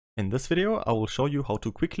In this video, I will show you how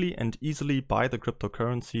to quickly and easily buy the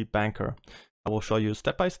cryptocurrency Bancor. I will show you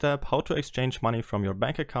step by step how to exchange money from your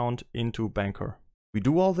bank account into Bancor. We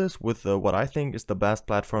do all this with what I think is the best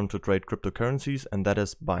platform to trade cryptocurrencies, and that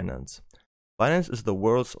is Binance. Binance is the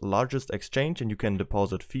world's largest exchange, and you can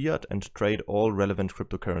deposit fiat and trade all relevant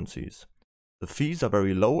cryptocurrencies. The fees are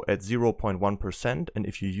very low at 0.1%, and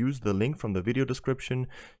if you use the link from the video description,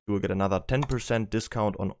 you will get another 10%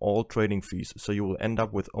 discount on all trading fees, so you will end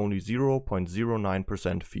up with only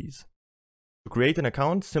 0.09% fees. To create an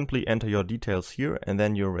account, simply enter your details here and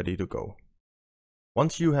then you're ready to go.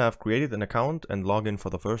 Once you have created an account and log in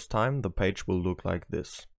for the first time, the page will look like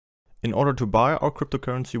this. In order to buy our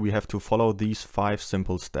cryptocurrency, we have to follow these 5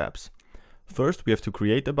 simple steps. First, we have to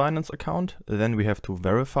create a Binance account, then we have to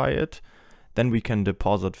verify it. Then we can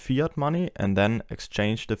deposit fiat money and then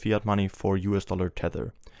exchange the fiat money for USD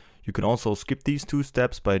Tether. You can also skip these 2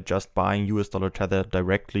 steps by just buying USD Tether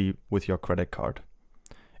directly with your credit card.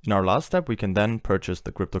 In our last step, we can then purchase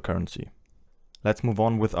the cryptocurrency. Let's move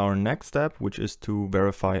on with our next step, which is to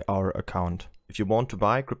verify our account. If you want to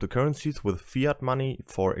buy cryptocurrencies with fiat money,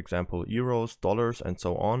 for example euros, dollars and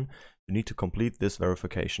so on, you need to complete this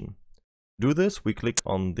verification. To do this, we click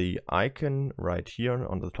on the icon right here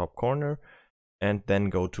on the top corner and then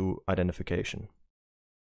go to identification.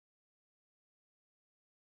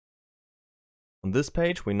 On this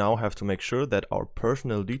page, we now have to make sure that our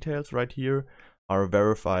personal details right here are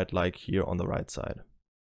verified like here on the right side.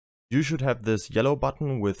 You should have this yellow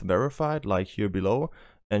button with verified like here below,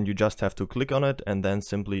 and you just have to click on it and then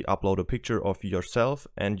simply upload a picture of yourself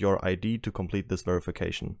and your ID to complete this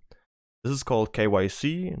verification. This is called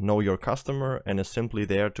KYC, Know Your Customer, and is simply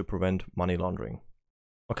there to prevent money laundering.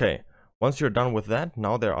 Okay. Once you're done with that,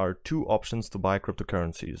 now there are 2 options to buy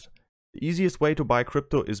cryptocurrencies. The easiest way to buy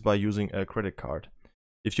crypto is by using a credit card.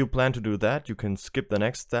 If you plan to do that, you can skip the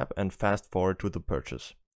next step and fast forward to the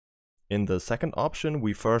purchase. In the second option,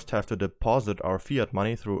 we first have to deposit our fiat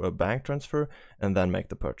money through a bank transfer and then make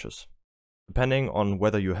the purchase. Depending on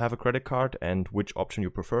whether you have a credit card and which option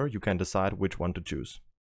you prefer, you can decide which one to choose.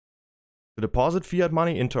 To deposit fiat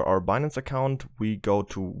money into our Binance account, we go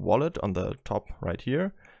to Wallet on the top right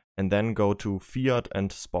here, and then go to Fiat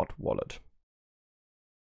and Spot Wallet.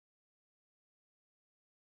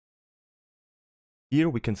 Here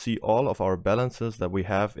we can see all of our balances that we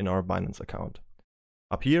have in our Binance account.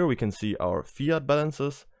 Up here we can see our fiat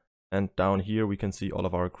balances, and down here we can see all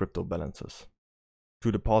of our crypto balances.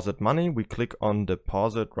 To deposit money, we click on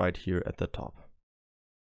Deposit right here at the top.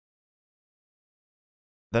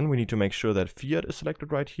 Then we need to make sure that fiat is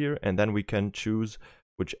selected right here, and then we can choose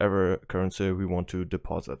whichever currency we want to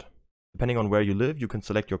deposit. Depending on where you live, you can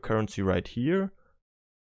select your currency right here,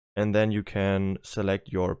 and then you can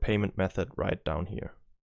select your payment method right down here.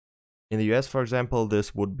 In the US, for example,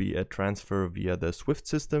 this would be a transfer via the SWIFT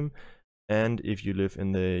system, and if you live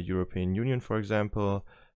in the European Union, for example,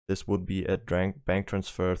 this would be a bank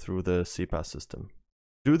transfer through the SEPA system.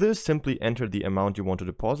 To do this, simply enter the amount you want to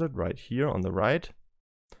deposit right here on the right,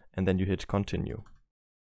 and then you hit continue.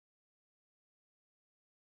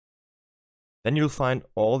 Then you'll find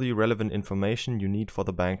all the relevant information you need for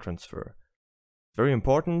the bank transfer. Very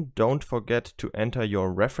important, don't forget to enter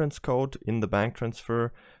your reference code in the bank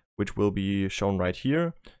transfer, which will be shown right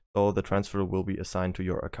here, so the transfer will be assigned to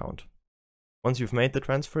your account. Once you've made the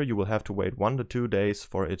transfer, you will have to wait 1 to 2 days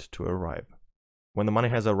for it to arrive. When the money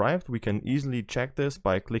has arrived, we can easily check this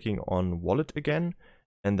by clicking on Wallet again,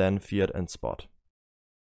 and then Fiat and Spot.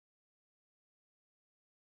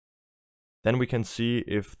 Then we can see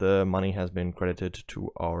if the money has been credited to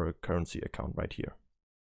our currency account right here.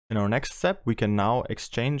 In our next step, we can now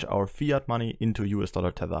exchange our fiat money into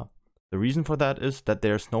USD Tether. The reason for that is that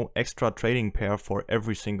there's no extra trading pair for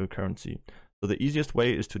every single currency. So the easiest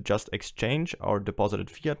way is to just exchange our deposited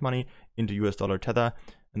fiat money into USD Tether,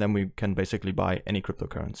 and then we can basically buy any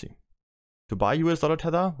cryptocurrency. To buy USD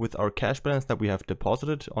Tether with our cash balance that we have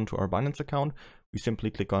deposited onto our Binance account, we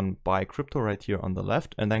simply click on Buy Crypto right here on the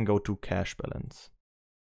left and then go to Cash Balance.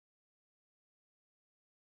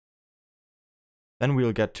 Then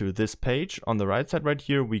we'll get to this page. On the right side right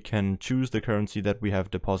here, we can choose the currency that we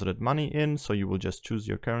have deposited money in. So you will just choose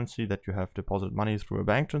your currency that you have deposited money through a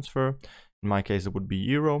bank transfer. In my case, it would be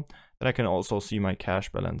Euro. Then I can also see my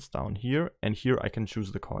cash balance down here, and here I can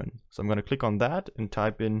choose the coin. So I'm going to click on that and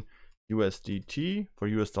type in USDT for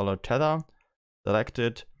USD Tether, select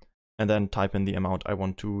it, and then type in the amount I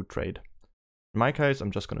want to trade. In my case,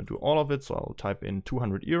 I'm just going to do all of it, so I'll type in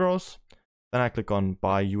 200 euros. Then I click on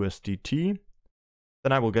Buy USDT.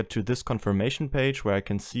 Then I will get to this confirmation page where I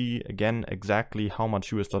can see again exactly how much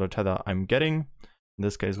USD Tether I'm getting. In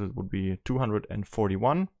this case, it would be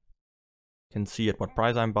 241. can see at what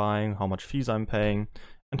price I'm buying, how much fees I'm paying,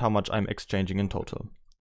 and how much I'm exchanging in total.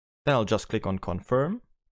 Then I'll just click on confirm.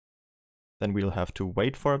 Then we'll have to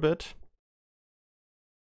wait for a bit.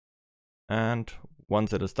 And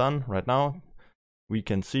once it is done right now, we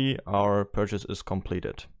can see our purchase is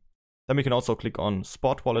completed. Then we can also click on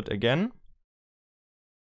spot wallet again.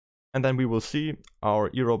 And then we will see our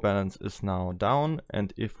euro balance is now down.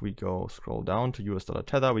 And if we scroll down to US dollar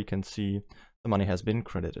Tether, we can see the money has been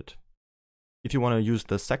credited. If you want to use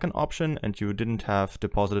the second option and you didn't have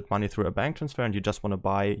deposited money through a bank transfer and you just want to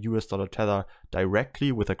buy US dollar Tether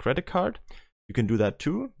directly with a credit card, you can do that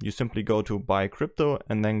too. You simply go to buy crypto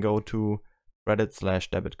and then go to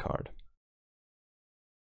credit/debit card.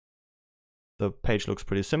 The page looks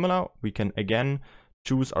pretty similar. We can again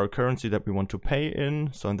choose our currency that we want to pay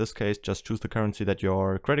in. So in this case, just choose the currency that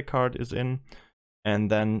your credit card is in.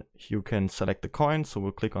 And then you can select the coin. So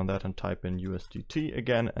we'll click on that and type in USDT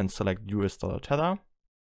again and select US dollar Tether.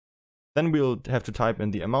 Then we'll have to type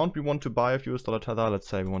in the amount we want to buy of US dollar Tether. Let's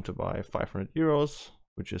say we want to buy 500 euros,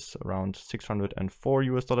 which is around 604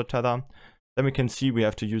 US dollar Tether. Then we can see we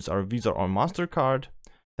have to use our Visa or MasterCard.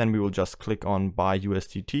 Then we will just click on buy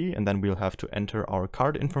USDT and then we'll have to enter our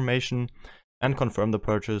card information and confirm the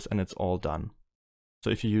purchase, and it's all done.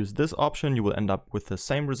 So if you use this option, you will end up with the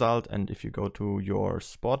same result. And if you go to your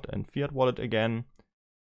spot and fiat wallet again,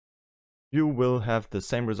 you will have the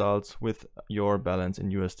same results with your balance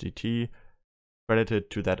in USDT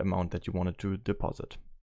credited to that amount that you wanted to deposit.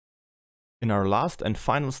 In our last and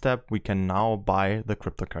final step, we can now buy the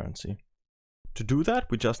cryptocurrency. To do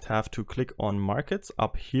that, we just have to click on markets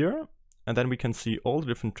up here, and then we can see all the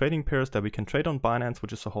different trading pairs that we can trade on Binance,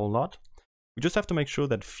 which is a whole lot. We just have to make sure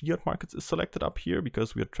that fiat markets is selected up here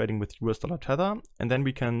because we are trading with US dollar Tether, and then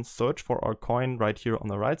we can search for our coin right here on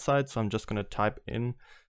the right side. So I'm just going to type in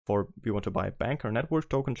we want to buy Bancor network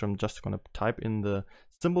token. So I'm just going to type in the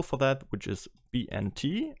symbol for that, which is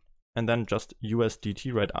BNT, and then just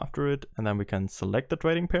USDT right after it. And then we can select the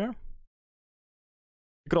trading pair.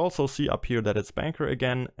 You could also see up here that it's Bancor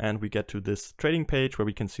again, and we get to this trading page where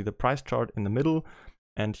we can see the price chart in the middle.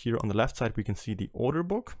 And here on the left side, we can see the order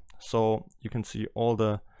book. So you can see all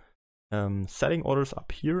the selling orders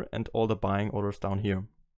up here and all the buying orders down here.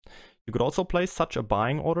 You could also place such a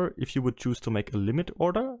buying order if you would choose to make a limit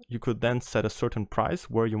order. You could then set a certain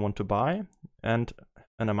price where you want to buy and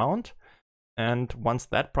an amount. And once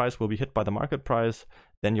that price will be hit by the market price,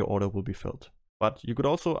 then your order will be filled. But you could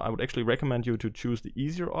also, I would actually recommend you to choose the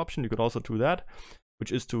easier option. You could also do that,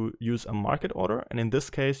 which is to use a market order. And in this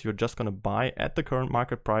case, you're just going to buy at the current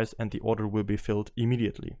market price and the order will be filled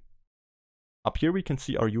immediately. Up here, we can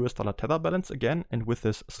see our US dollar Tether balance again. And with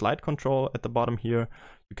this slide control at the bottom here,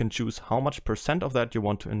 you can choose how much % of that you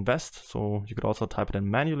want to invest. So you could also type it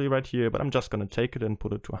in manually right here, but I'm just going to take it and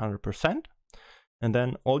put it to 100%. And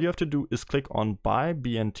then all you have to do is click on buy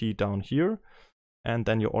BNT down here. And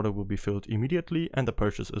then your order will be filled immediately and the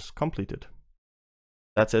purchase is completed.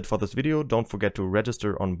 That's it for this video. Don't forget to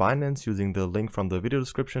register on Binance using the link from the video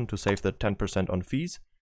description to save the 10% on fees.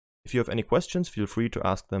 If you have any questions, feel free to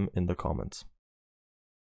ask them in the comments.